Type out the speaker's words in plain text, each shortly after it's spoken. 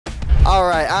All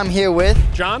right, I'm here with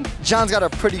John. John's got a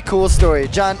pretty cool story.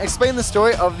 John, explain the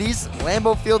story of these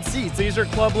Lambeau Field seats. These are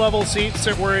club level seats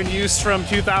that were in use from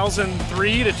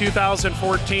 2003 to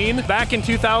 2014. Back in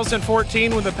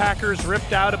 2014, when the Packers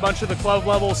ripped out a bunch of the club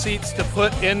level seats to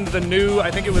put in the new, I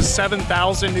think it was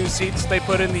 7,000 new seats they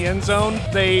put in the end zone,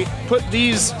 they put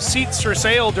these seats for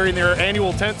sale during their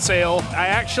annual tent sale. I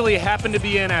actually happened to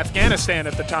be in Afghanistan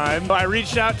at the time. I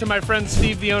reached out to my friend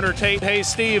Steve, the owner, Tate. Hey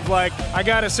Steve, like, I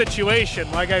got a situation.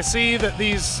 Like, I see that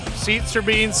these seats are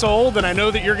being sold and I know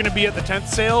that you're gonna be at the tent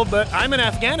sale, but I'm in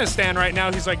Afghanistan right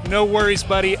now. He's like, no worries,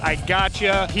 buddy, I got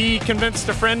you. He convinced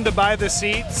a friend to buy the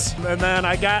seats, and then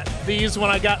I got these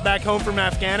when I got back home from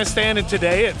Afghanistan, and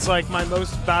today it's like my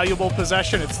most valuable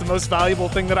possession. It's the most valuable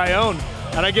thing that I own,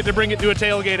 and I get to bring it to a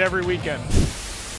tailgate every weekend.